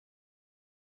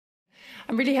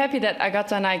I'm really happy that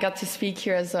Agatha and I got to speak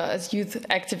here as youth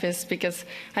activists, because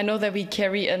I know that we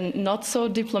carry a not so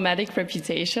diplomatic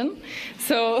reputation.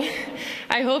 So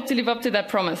I hope to live up to that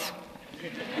promise.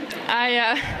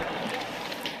 I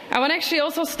want to actually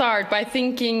also start by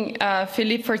thanking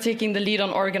Philippe for taking the lead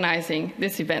on organizing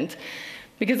this event,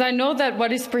 because I know that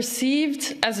what is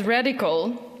perceived as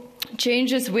radical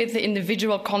changes with the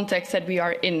individual context that we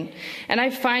are in. And I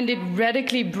find it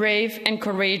radically brave and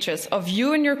courageous of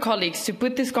you and your colleagues to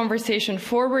put this conversation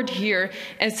forward here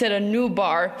and set a new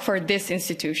bar for this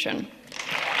institution.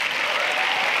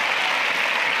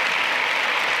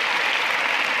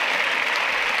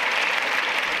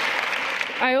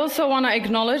 I also want to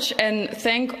acknowledge and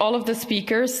thank all of the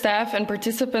speakers, staff and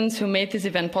participants who made this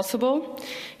event possible,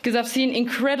 because I've seen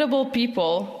incredible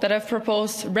people that have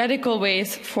proposed radical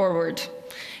ways forward.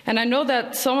 And I know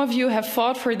that some of you have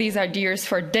fought for these ideas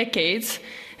for decades,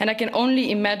 and I can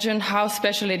only imagine how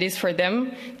special it is for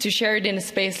them to share it in a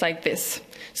space like this.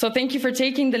 So thank you for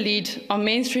taking the lead on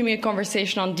mainstreaming a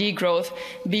conversation on degrowth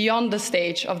beyond the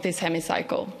stage of this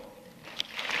hemicycle.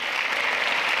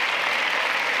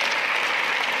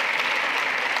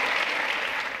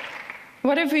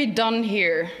 What have we done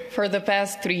here for the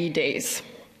past 3 days?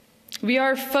 We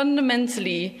are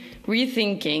fundamentally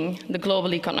rethinking the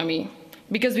global economy,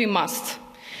 because we must.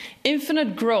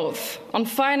 Infinite growth on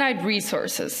finite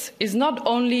resources is not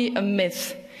only a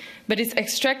myth, but it's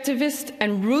extractivist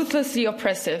and ruthlessly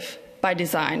oppressive by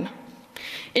design.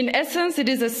 In essence, it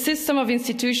is a system of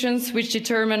institutions which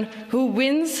determine who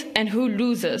wins and who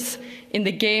loses in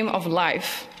the game of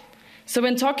life. So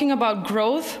when talking about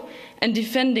growth and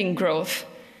defending growth,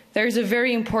 there is a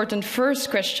very important first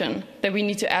question that we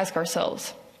need to ask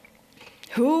ourselves.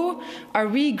 Who are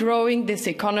we growing this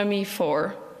economy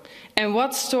for? And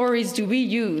what stories do we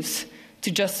use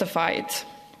to justify it?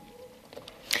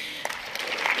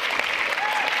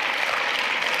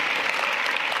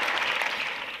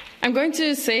 I'm going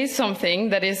to say something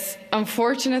that is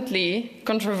unfortunately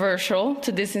controversial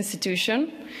to this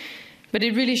institution, but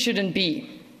it really shouldn't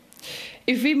be.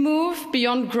 If we move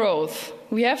beyond growth,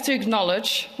 we have to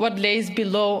acknowledge what lays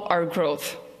below our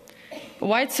growth: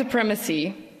 white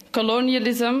supremacy,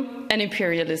 colonialism, and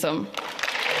imperialism.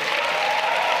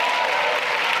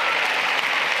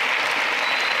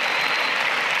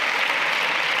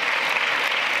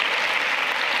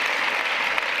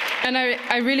 And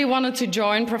I really wanted to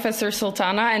join Professor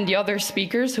Sultana and the other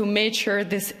speakers who made sure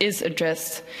this is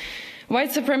addressed.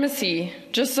 White supremacy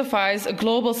justifies a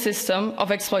global system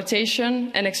of exploitation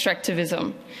and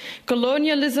extractivism.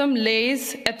 Colonialism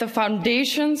lays at the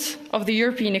foundations of the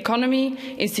European economy,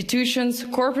 institutions,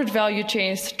 corporate value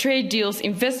chains, trade deals,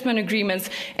 investment agreements,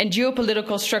 and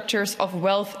geopolitical structures of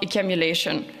wealth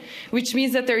accumulation, which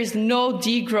means that there is no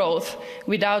degrowth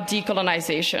without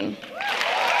decolonization.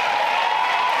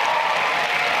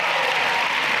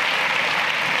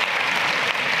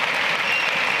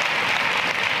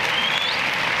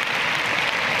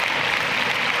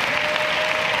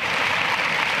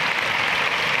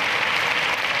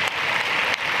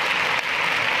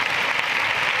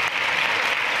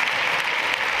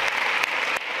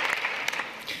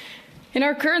 In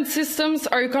our current systems,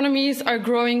 our economies are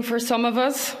growing for some of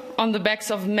us on the backs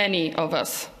of many of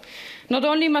us. Not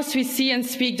only must we see and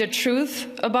speak the truth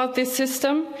about this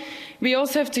system, we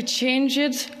also have to change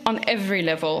it on every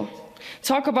level.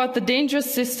 Talk about the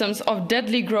dangerous systems of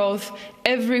deadly growth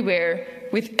everywhere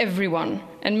with everyone,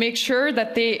 and make sure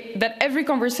that every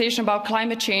conversation about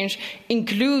climate change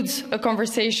includes a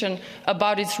conversation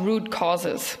about its root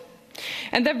causes.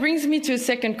 And that brings me to a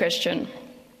second question.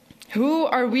 Who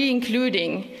are we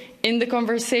including in the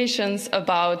conversations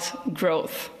about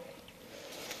growth?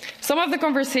 Some of the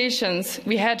conversations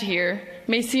we had here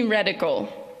may seem radical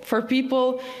for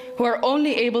people who are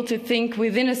only able to think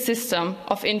within a system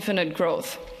of infinite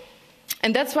growth.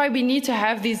 And that's why we need to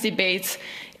have these debates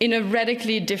in a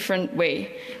radically different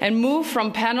way and move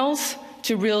from panels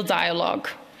to real dialogue.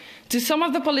 To some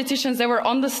of the politicians that were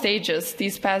on the stages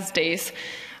these past days,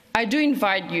 I do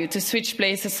invite you to switch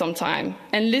places sometime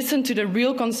and listen to the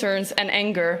real concerns and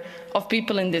anger of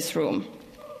people in this room.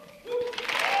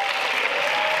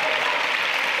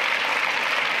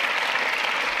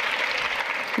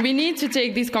 We need to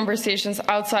take these conversations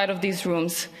outside of these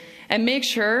rooms and make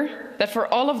sure that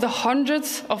for all of the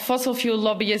hundreds of fossil fuel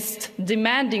lobbyists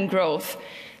demanding growth,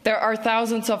 there are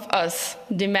thousands of us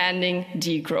demanding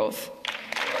degrowth.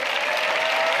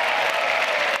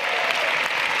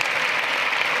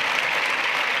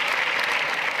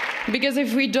 Because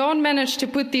if we don't manage to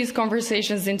put these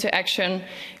conversations into action,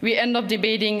 we end up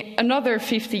debating another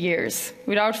 50 years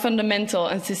without fundamental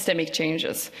and systemic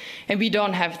changes. And we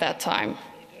don't have that time.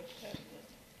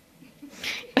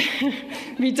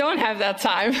 We don't have that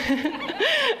time.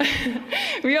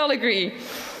 We all agree.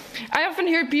 I often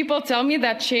hear people tell me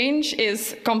that change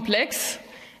is complex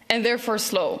and therefore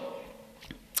slow.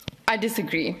 I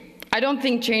disagree. I don't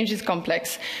think change is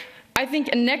complex. I think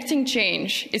enacting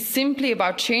change is simply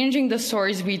about changing the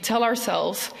stories we tell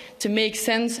ourselves to make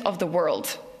sense of the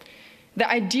world. The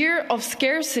idea of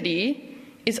scarcity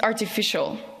is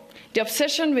artificial. The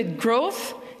obsession with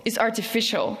growth is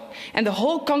artificial. And the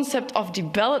whole concept of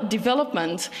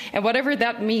development, and whatever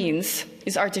that means,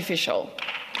 is artificial.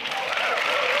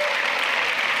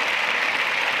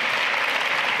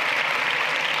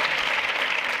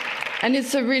 And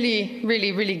it's a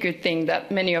really good thing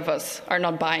that many of us are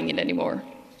not buying it anymore.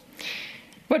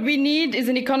 What we need is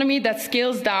an economy that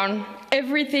scales down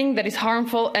everything that is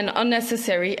harmful and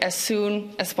unnecessary as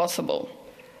soon as possible.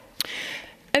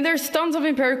 And there's tons of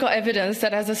empirical evidence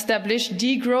that has established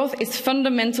degrowth is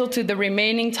fundamental to the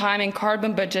remaining time and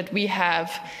carbon budget we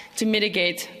have to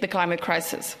mitigate the climate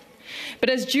crisis. But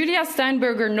as Julia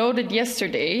Steinberger noted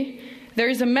yesterday, there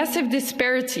is a massive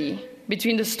disparity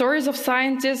between the stories of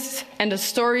scientists and the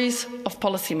stories of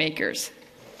policymakers.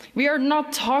 We are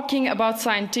not talking about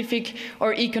scientific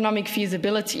or economic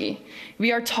feasibility.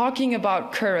 We are talking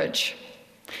about courage.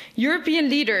 European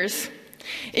leaders,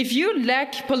 if you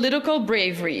lack political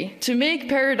bravery to make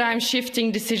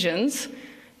paradigm-shifting decisions,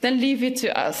 then leave it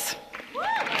to us.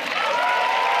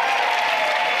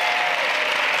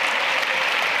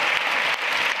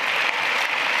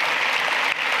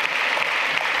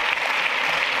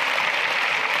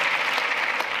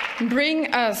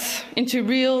 Bring us into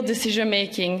real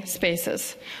decision-making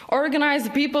spaces. Organize the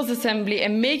People's Assembly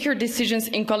and make your decisions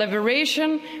in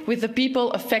collaboration with the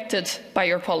people affected by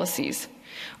your policies.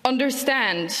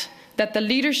 Understand that the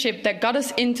leadership that got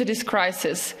us into this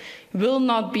crisis will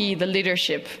not be the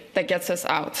leadership that gets us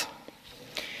out.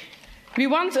 We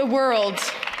want a world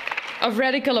of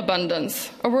radical abundance,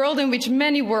 a world in which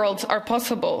many worlds are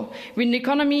possible, with an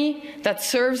economy that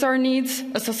serves our needs,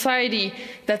 a society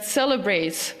that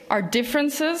celebrates our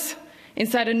differences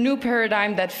inside a new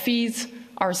paradigm that feeds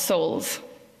our souls.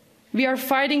 We are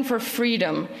fighting for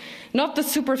freedom, not the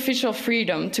superficial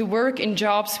freedom to work in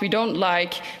jobs we don't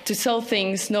like, to sell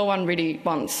things no one really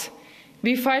wants.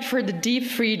 We fight for the deep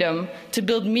freedom to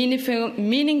build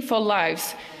meaningful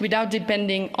lives without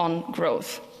depending on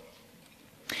growth.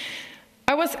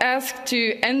 I was asked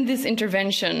to end this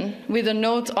intervention with a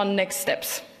note on next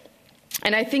steps.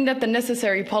 And I think that the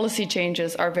necessary policy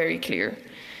changes are very clear.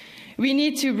 We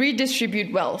need to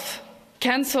redistribute wealth,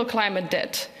 cancel climate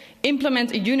debt,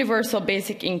 implement a universal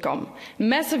basic income,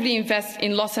 massively invest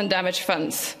in loss and damage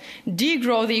funds,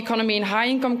 degrow the economy in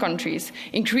high-income countries,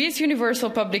 increase universal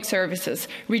public services,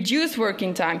 reduce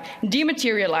working time,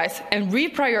 dematerialize and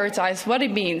reprioritize what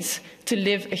it means to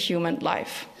live a human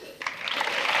life.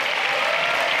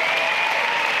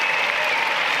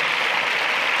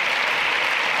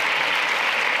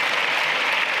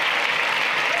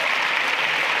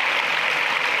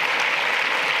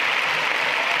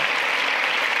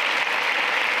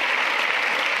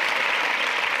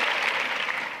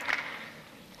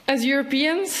 As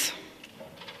Europeans,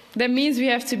 that means we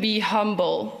have to be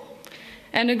humble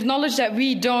and acknowledge that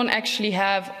we don't actually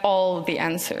have all the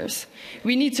answers.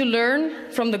 We need to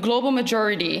learn from the global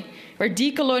majority, where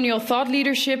decolonial thought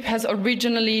leadership has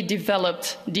originally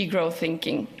developed degrowth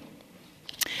thinking.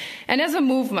 And as a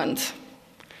movement,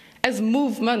 as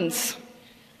movements,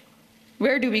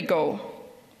 where do we go?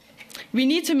 We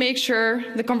need to make sure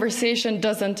the conversation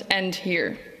doesn't end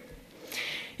here.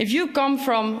 If you come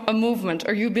from a movement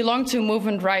or you belong to a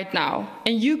movement right now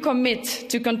and you commit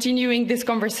to continuing this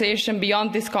conversation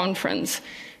beyond this conference,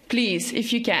 please,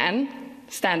 if you can,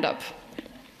 stand up.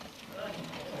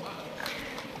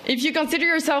 If you consider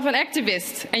yourself an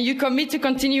activist and you commit to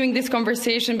continuing this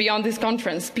conversation beyond this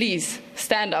conference, please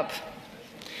stand up.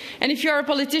 And if you are a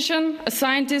politician, a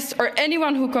scientist, or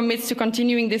anyone who commits to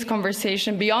continuing this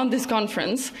conversation beyond this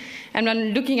conference, and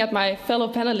I'm looking at my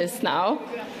fellow panelists now,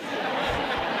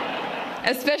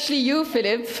 especially you,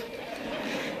 Philip,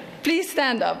 please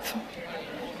stand up.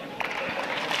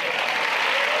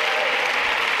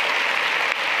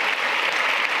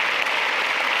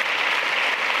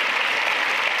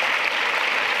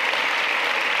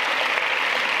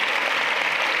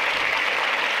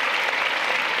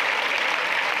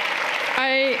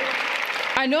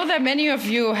 I know that many of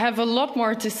you have a lot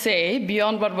more to say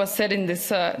beyond what was said in this,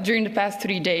 during the past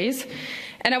 3 days.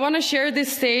 And I want to share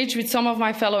this stage with some of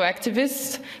my fellow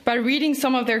activists by reading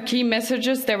some of their key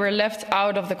messages that were left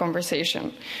out of the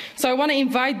conversation. So I want to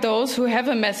invite those who have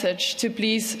a message to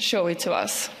please show it to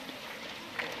us.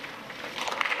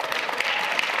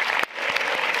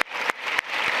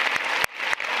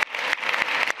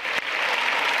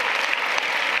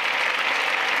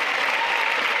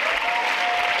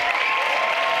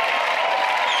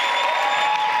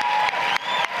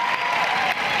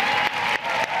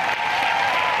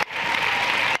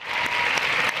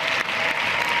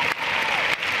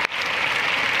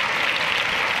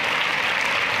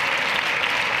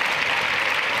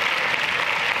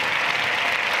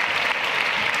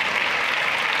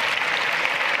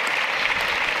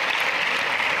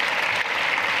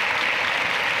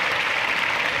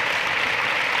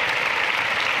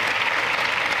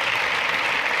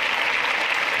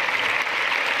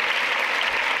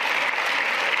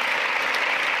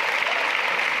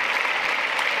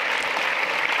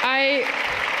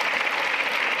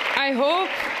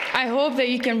 I hope that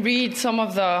you can read some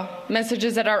of the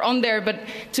messages that are on there, but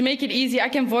to make it easy, I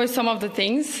can voice some of the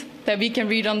things that we can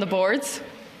read on the boards.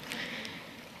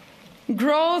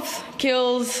 Growth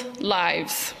kills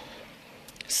lives.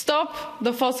 Stop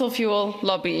the fossil fuel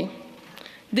lobby.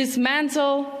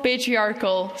 Dismantle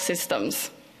patriarchal systems.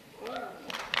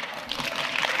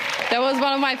 That was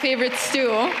one of my favorites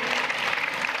too.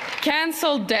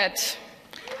 Cancel debt.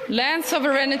 Land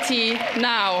sovereignty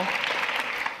now.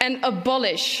 And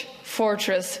abolish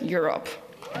Fortress Europe.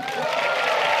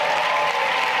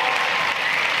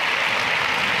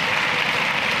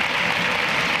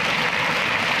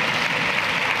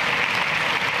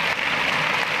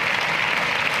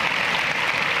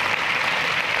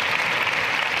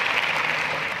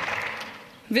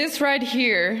 This right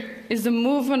here is the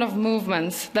movement of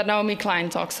movements that Naomi Klein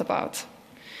talks about.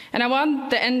 And I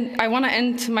want to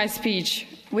end my speech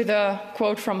with a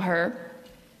quote from her.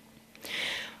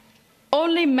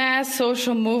 Only mass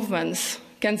social movements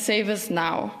can save us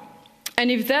now. And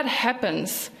if that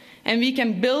happens, and we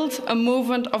can build a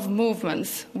movement of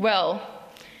movements, well,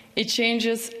 it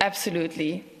changes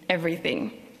absolutely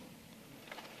everything.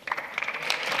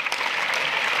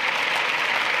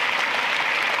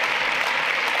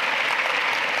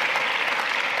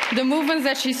 The movements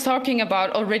that she's talking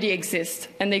about already exist,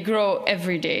 and they grow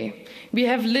every day. We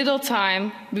have little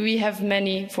time, but we have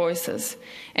many voices.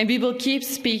 And we will keep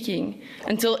speaking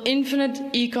until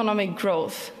infinite economic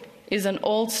growth is an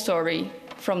old story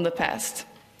from the past.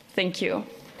 Thank you.